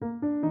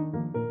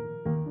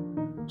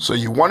So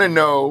you want to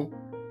know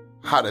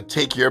how to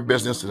take your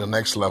business to the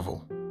next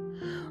level.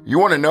 You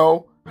want to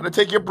know how to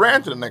take your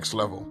brand to the next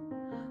level.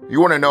 You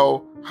want to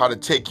know how to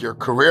take your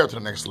career to the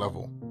next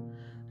level.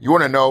 You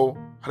want to know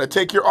how to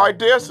take your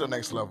ideas to the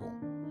next level.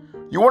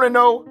 You want to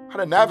know how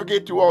to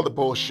navigate through all the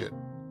bullshit.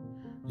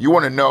 You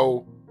want to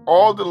know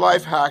all the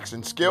life hacks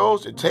and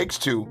skills it takes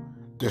to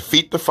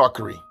defeat the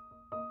fuckery.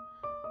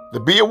 The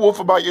Be a Wolf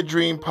About Your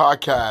Dream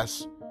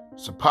podcast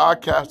is a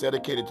podcast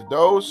dedicated to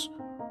those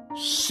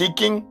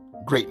seeking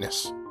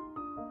greatness.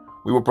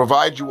 We will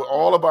provide you with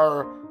all of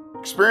our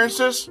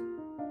experiences,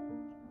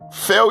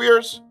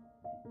 failures,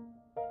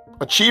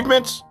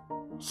 achievements,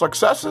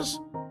 successes,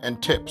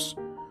 and tips.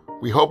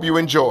 We hope you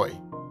enjoy.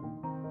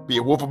 Be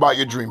a wolf about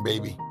your dream,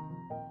 baby.